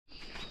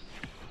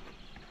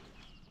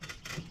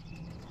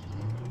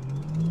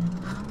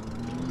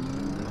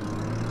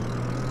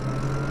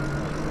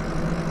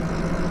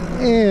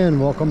and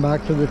welcome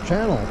back to the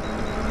channel.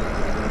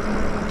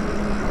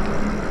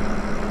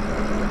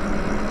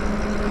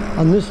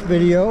 On this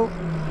video,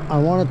 I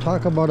want to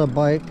talk about a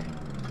bike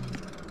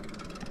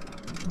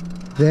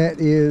that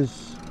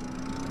is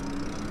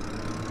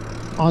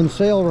on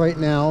sale right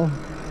now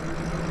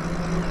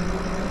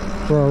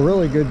for a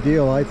really good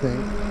deal, I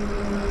think.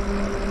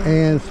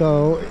 And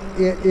so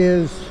it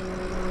is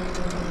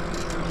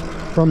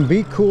from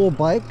Be Cool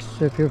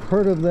Bikes, if you've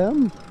heard of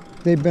them.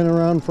 They've been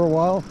around for a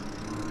while.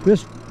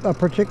 This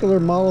particular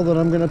model that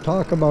I'm going to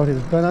talk about has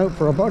been out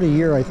for about a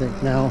year, I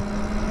think now.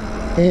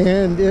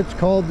 And it's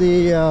called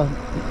the,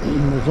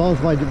 as long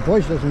as my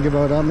voice doesn't give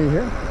out on me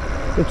here,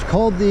 it's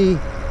called the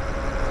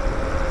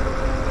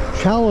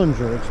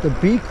Challenger. It's the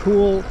Be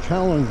Cool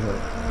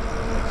Challenger.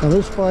 Now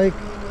this bike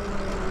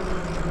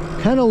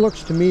kind of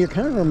looks to me, it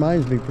kind of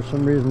reminds me for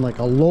some reason like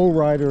a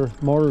lowrider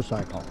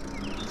motorcycle.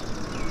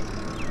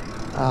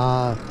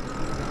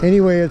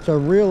 Anyway, it's a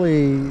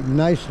really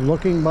nice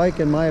looking bike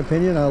in my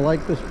opinion. I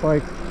like this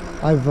bike.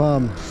 I've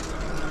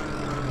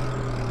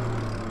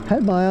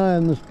had my eye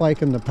on this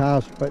bike in the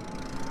past, but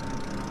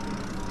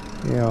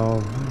you know,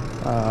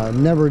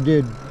 never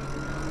did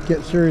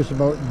get serious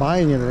about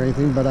buying it or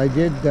anything. But I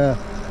did,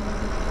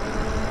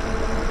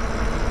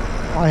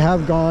 I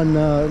have gone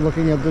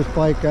looking at this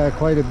bike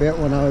quite a bit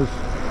when I was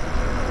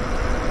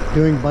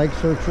doing bike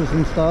searches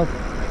and stuff.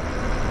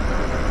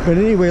 But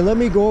anyway, let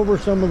me go over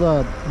some of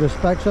the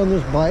specs on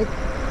this bike.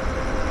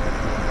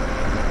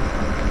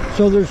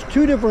 So there's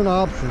two different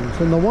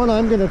options, and the one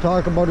I'm going to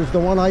talk about is the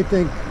one I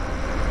think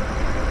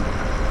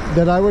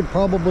that I would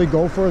probably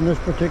go for in this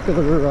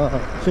particular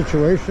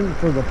situation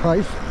for the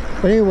price.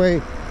 But anyway,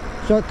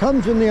 so it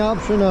comes in the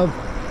option of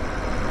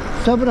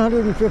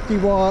 750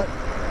 watt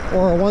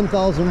or a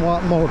 1000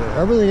 watt motor.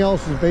 Everything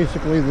else is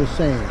basically the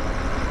same.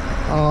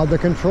 The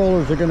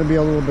controllers are going to be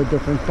a little bit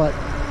different, but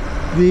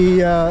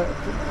the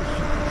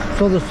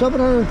so the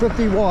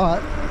 750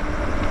 watt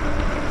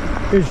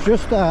is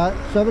just that,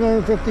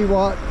 750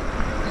 watt,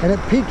 and it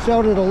peaks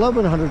out at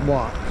 1100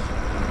 watts.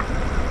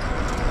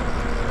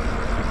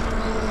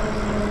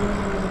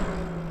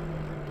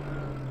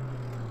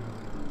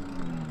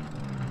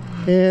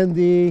 And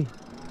the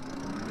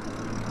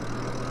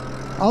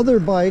other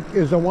bike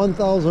is a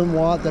 1000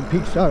 watt that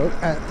peaks out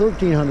at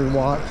 1300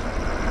 watts.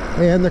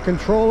 And the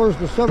controllers,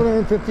 the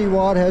 750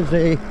 watt has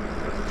a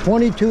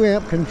 22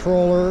 amp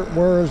controller,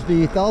 whereas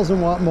the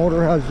 1000 watt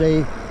motor has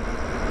a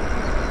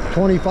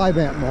 25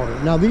 amp motor.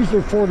 Now these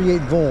are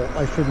 48 volt,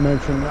 I should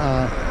mention,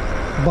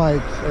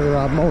 bikes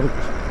or motors.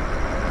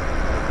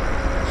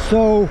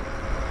 So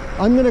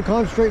I'm going to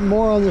concentrate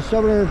more on the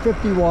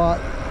 750 watt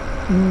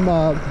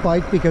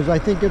bike because I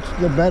think it's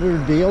the better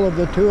deal of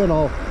the two, and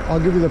I'll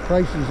give you the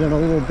prices in a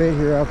little bit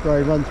here after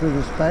I run through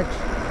the specs.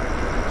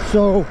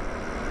 So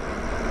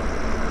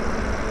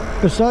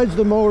besides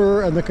the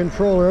motor and the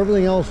controller,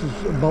 everything else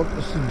is about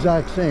the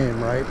exact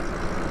same, right?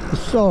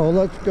 So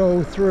let's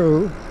go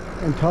through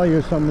and tell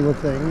you some of the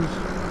things,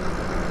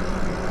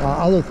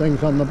 other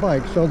things on the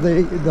bike. So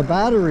the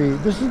battery,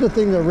 this is the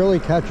thing that really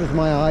catches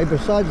my eye.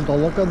 Besides the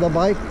look of the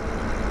bike,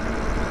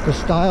 the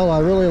style, I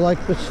really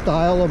like the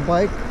style of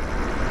bike.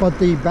 But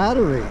the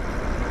battery,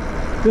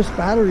 this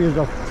battery is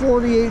a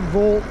 48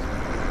 volt,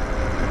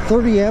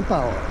 30 amp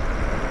hour.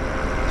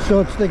 So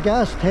it's the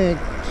gas tank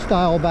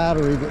style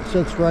battery that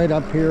sits right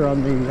up here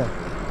on the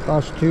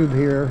cross tube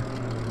here,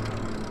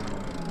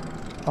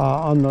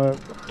 on the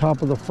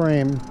top of the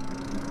frame,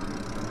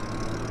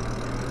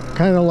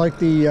 kind of like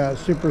the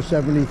Super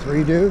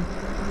 73 do.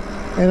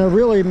 And it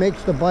really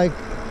makes the bike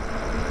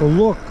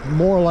look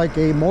more like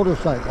a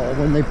motorcycle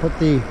when they put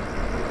the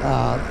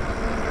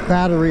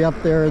battery up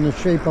there in the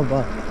shape of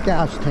a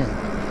gas tank.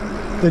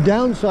 The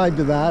downside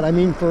to that, I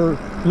mean, for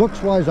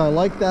looks wise I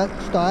like that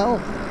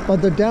style,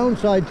 but the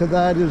downside to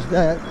that is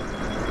that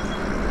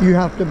you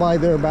have to buy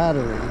their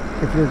battery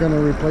if you're going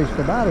to replace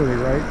the battery,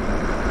 right?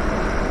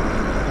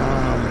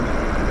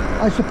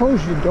 I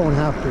suppose you don't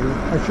have to.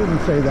 I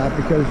shouldn't say that,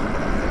 because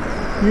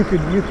you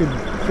could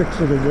fix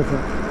it a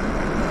different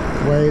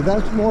way.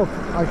 That's more,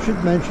 I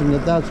should mention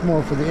that that's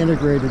more for the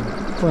integrated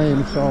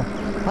frame, so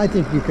I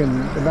think you can,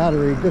 the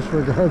battery,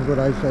 disregard what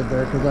I said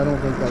there, because I don't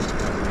think that's,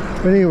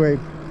 but anyway.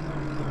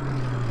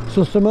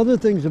 So some other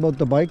things about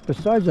the bike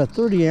besides that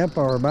 30 amp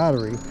hour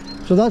battery.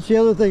 So that's the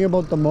other thing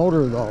about the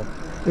motor though,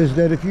 is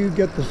that if you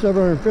get the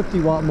 750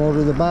 watt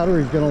motor, the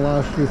battery is going to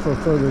last you for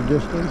further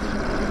distance.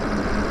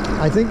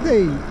 I think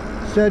they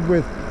said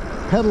with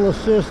pedal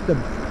assist the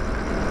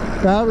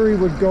battery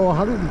would go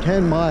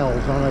 110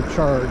 miles on a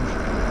charge,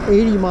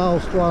 80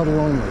 miles throttle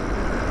only.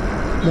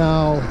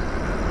 Now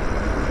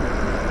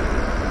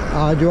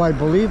do I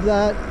believe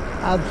that?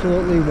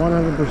 Absolutely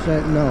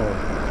 100% no.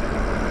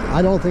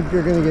 I don't think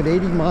you're going to get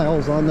 80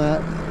 miles on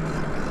that,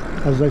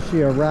 as I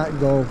see a rat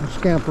go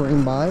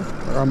scampering by,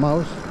 or a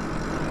mouse.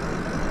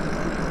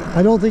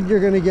 I don't think you're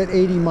going to get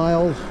 80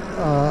 miles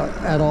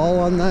at all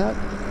on that.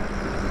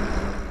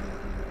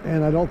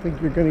 And I don't think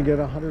you're going to get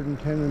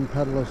 110 in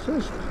pedal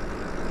assist.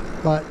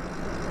 But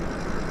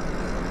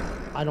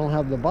I don't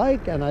have the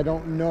bike, and I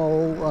don't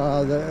know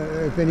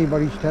if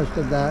anybody's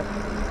tested that,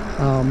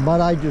 but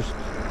I just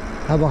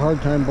have a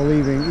hard time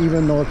believing,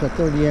 even though it's a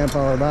 30 amp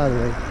hour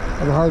battery, I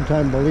have a hard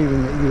time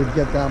believing that you would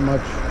get that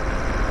much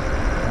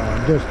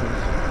distance.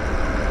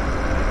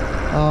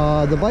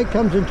 The bike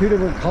comes in two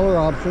different color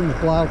options,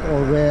 black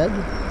or red.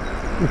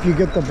 If you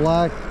get the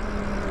black,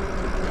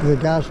 the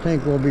gas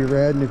tank will be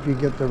red, and if you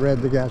get the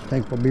red, the gas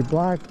tank will be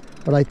black.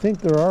 But I think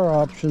there are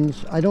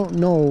options. I don't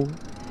know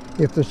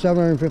if the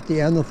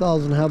 750 and the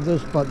 1000 have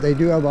this, but they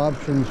do have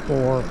options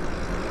for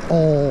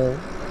all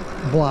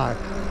black.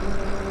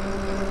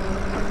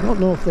 I don't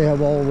know if they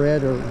have all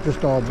red or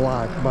just all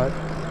black, but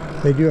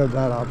they do have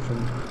that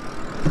option.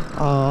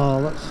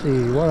 Let's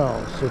see, what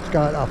else? It's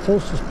got a full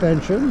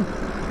suspension,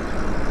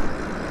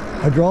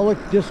 hydraulic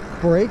disc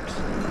brakes.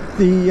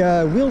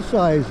 The wheel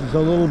size is a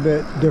little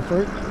bit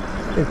different.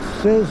 It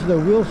says the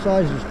wheel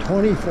size is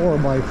 24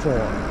 by 4.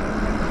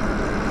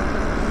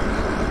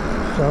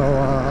 So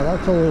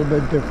that's a little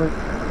bit different.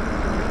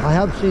 I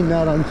have seen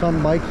that on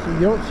some bikes.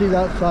 You don't see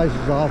that size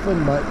as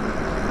often, but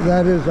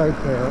that is out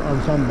there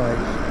on some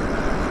bikes.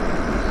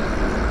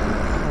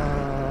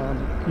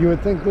 You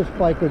would think this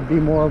bike would be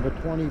more of a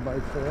 20 by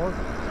 4.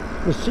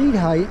 The seat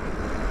height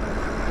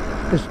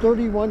is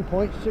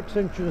 31.6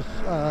 inches,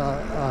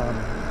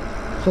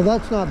 so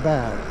that's not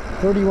bad.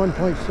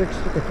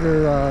 31.6 if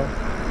you're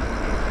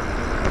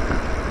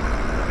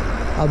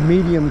a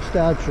medium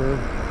stature.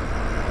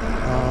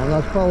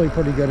 That's probably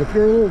pretty good. If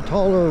you're a little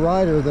taller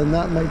rider, then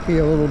that might be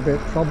a little bit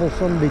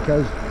troublesome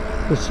because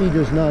the seat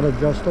is not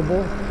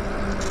adjustable.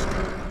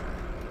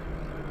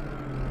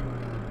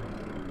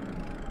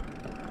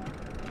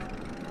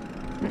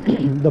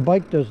 The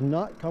bike does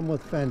not come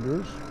with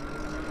fenders.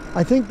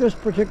 I think this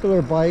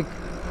particular bike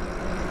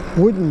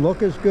wouldn't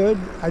look as good,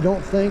 I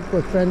don't think,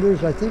 with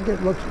fenders. I think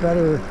it looks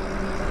better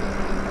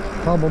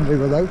probably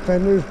without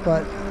fenders,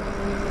 but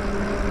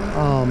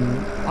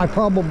I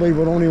probably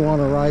would only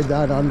want to ride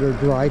that under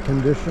dry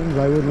conditions.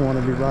 I wouldn't want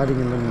to be riding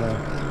it in the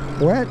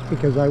wet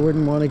because I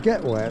wouldn't want to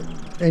get wet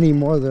any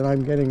more than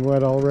I'm getting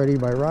wet already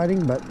by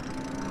riding, but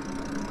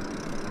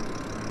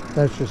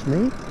that's just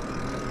me.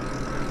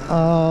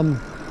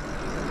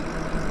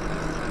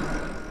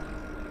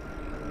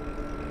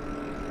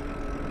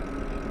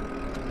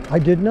 I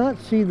did not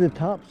see the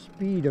top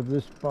speed of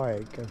this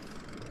bike. I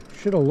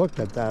should have looked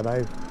at that.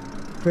 I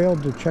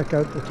failed to check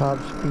out the top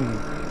speed.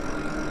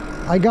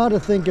 I gotta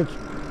think it's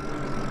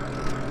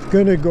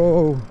gonna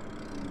go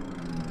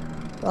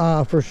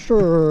for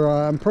sure,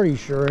 I'm pretty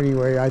sure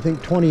anyway, I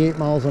think 28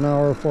 miles an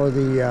hour for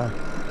the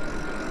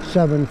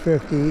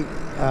 750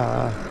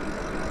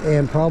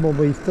 and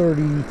probably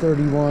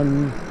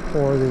 31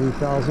 for the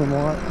 1000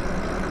 watt.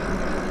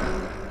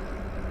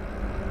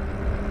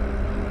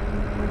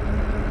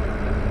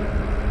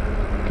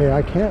 Okay,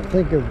 I can't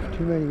think of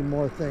too many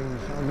more things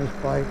on this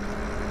bike.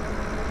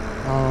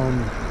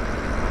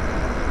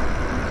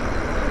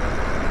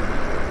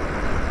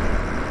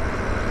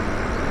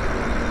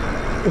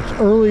 It's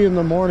early in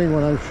the morning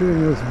when I'm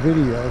shooting this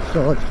video,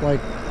 so it's like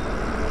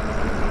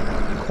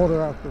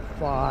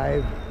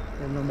 5:15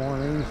 in the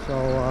morning,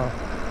 so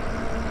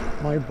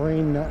my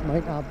brain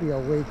might not be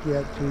awake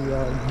yet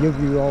to give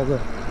you all the...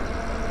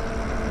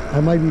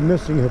 I might be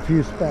missing a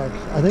few specs.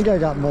 I think I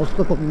got most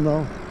of them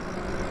though.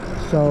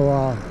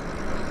 So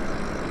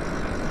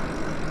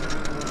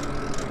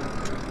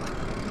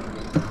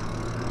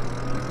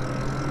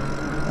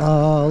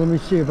let me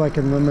see if I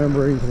can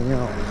remember anything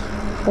else.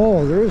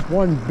 Oh, there is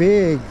one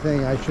big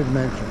thing I should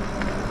mention.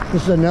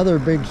 This is another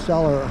big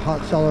seller,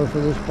 hot seller for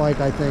this bike,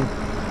 I think.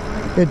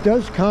 It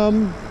does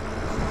come,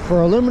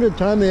 for a limited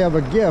time, they have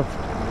a gift,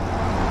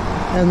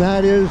 and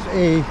that is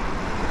a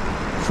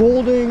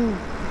folding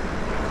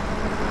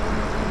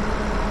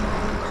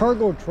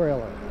cargo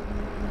trailer,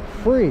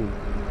 free.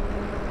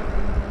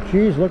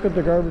 Geez, look at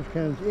the garbage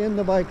cans in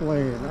the bike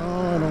lane.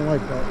 Oh, I don't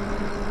like that.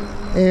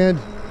 And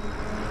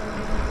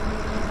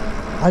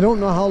I don't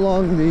know how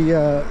long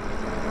the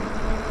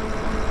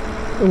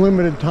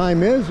limited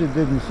time is. It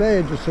didn't say.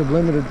 It just said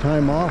limited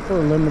time offer,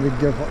 limited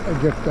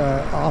gift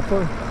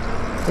offer.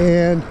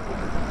 And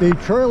the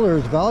trailer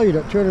is valued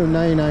at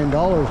 $299,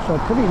 so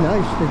pretty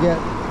nice to get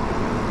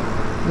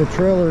the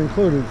trailer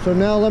included. So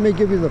now let me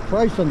give you the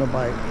price on the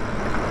bike.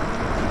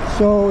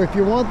 So if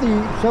you want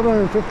the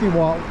 750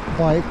 watt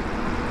bike,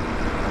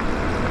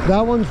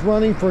 that one's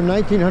running for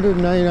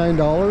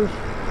 $1,999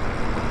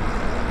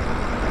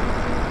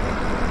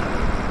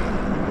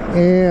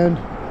 and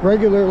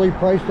regularly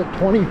priced at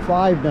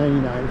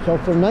 $25.99. So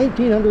for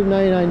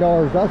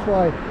 $1,999, that's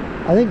why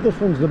I think this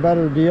one's the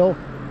better deal.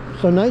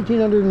 So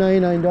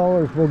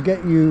 $1,999 will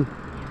get you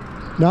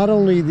not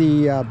only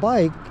the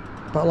bike,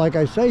 but like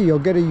I say, you'll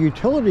get a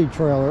utility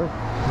trailer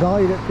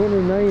valued at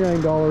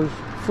 $299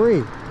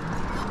 free.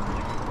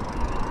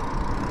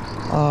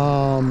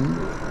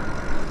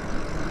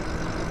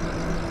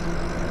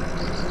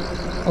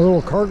 A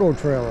little cargo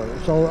trailer,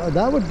 so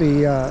that would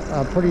be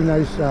a pretty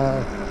nice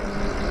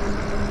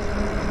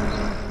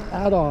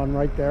add-on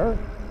right there.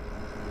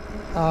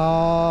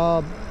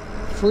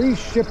 free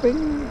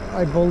shipping,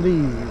 I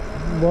believe.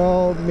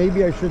 Well,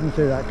 maybe I shouldn't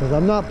say that because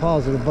I'm not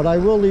positive, but I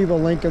will leave a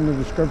link in the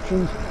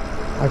descriptions.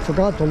 I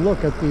forgot to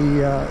look at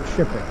the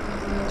shipping.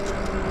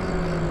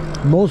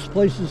 Most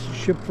places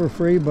ship for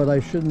free, but I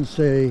shouldn't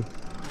say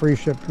free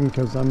shipping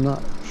because I'm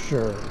not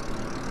sure.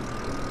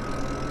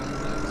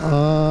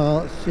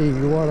 Let's see,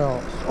 what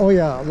else? Oh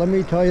yeah, let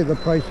me tell you the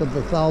price of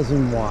the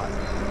 1000 watt.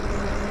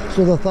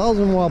 So the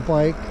 1000 watt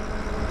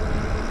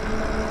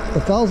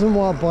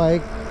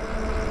bike,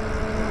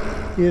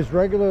 is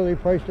regularly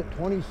priced at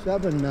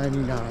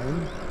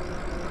 $27.99,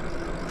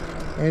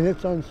 and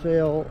it's on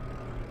sale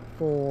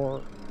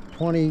for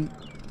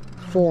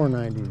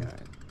 $24.99.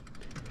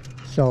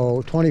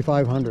 So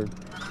 $2,500.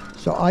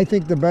 So I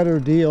think the better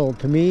deal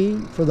to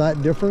me for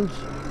that difference,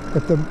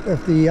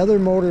 if the other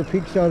motor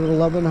peaks out at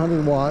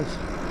 1100 watts,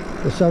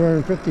 the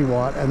 750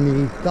 watt, and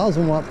the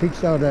 1000 watt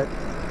peaks out at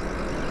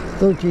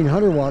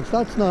 1300 watts,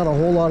 that's not a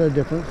whole lot of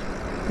difference.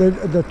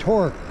 The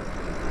torque,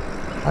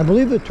 I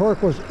believe the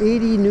torque was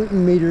 80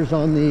 Newton meters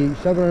on the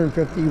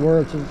 750,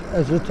 whereas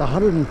it's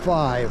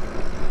 105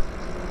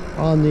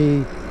 on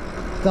the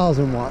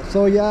 1000 watts.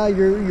 So yeah,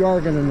 you are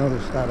going to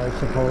notice that, I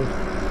suppose.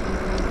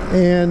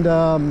 And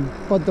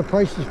but the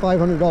price is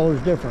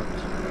 $500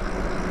 difference.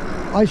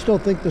 I still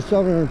think the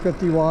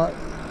 750 watt,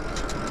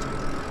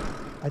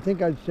 I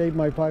think I'd save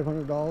my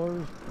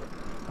 $500.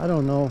 I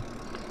don't know.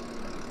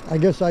 I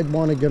guess I'd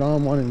want to get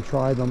on one and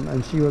try them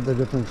and see what the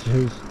difference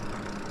is.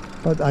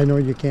 But I know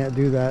you can't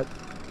do that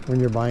when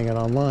you're buying it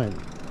online.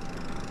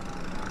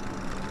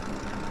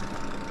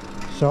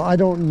 So I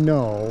don't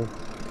know.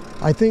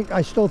 I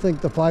still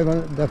think the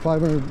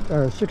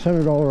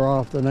 $600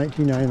 off the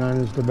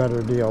 $19.99 is the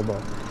better deal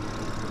though.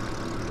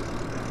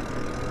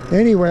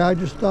 Anyway, I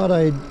just thought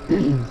I'd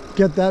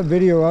get that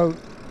video out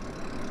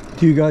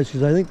to you guys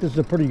because I think this is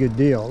a pretty good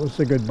deal. This is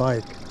a good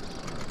bike.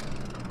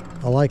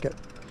 I like it.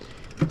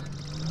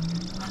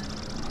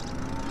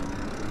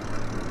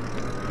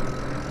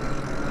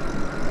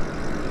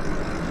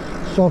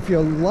 So if you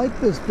like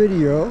this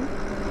video,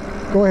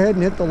 go ahead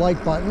and hit the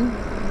like button.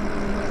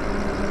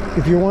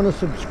 If you want to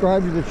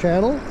subscribe to the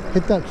channel,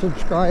 hit that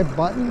subscribe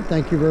button.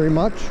 Thank you very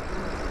much.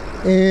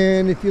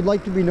 And if you'd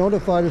like to be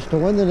notified as to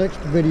when the next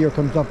video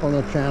comes up on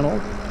the channel,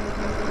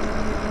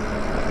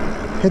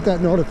 hit that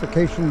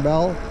notification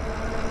bell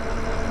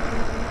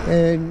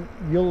and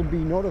you'll be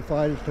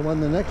notified as to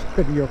when the next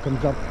video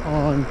comes up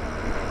on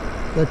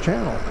the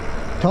channel.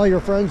 Tell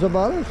your friends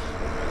about us.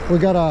 We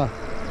got a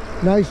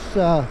nice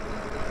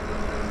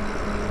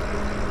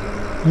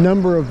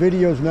number of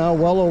videos now,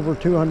 well over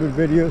 200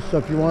 videos. So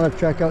if you want to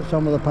check out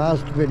some of the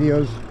past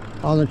videos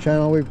on the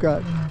channel, we've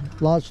got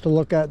lots to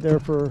look at there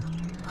for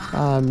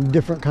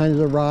different kinds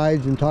of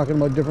rides and talking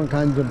about different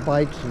kinds of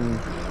bikes and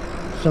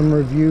some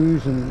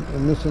reviews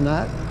and this and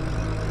that.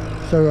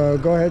 So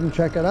go ahead and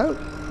check it out.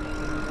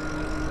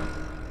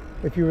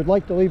 If you would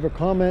like to leave a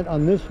comment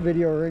on this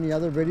video or any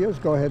other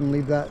videos, go ahead and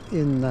leave that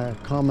in the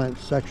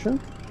comments section.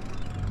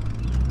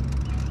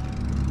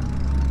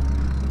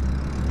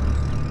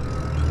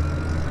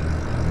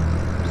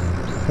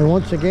 And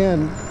once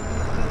again,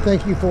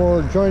 thank you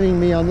for joining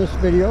me on this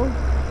video.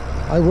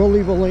 I will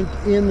leave a link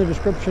in the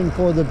description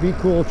for the Be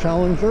Cool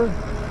Challenger.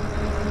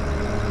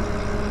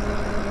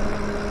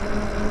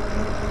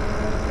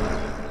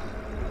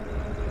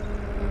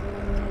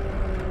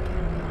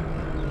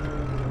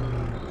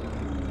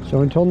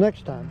 So until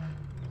next time,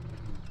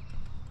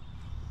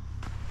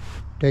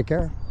 take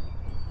care.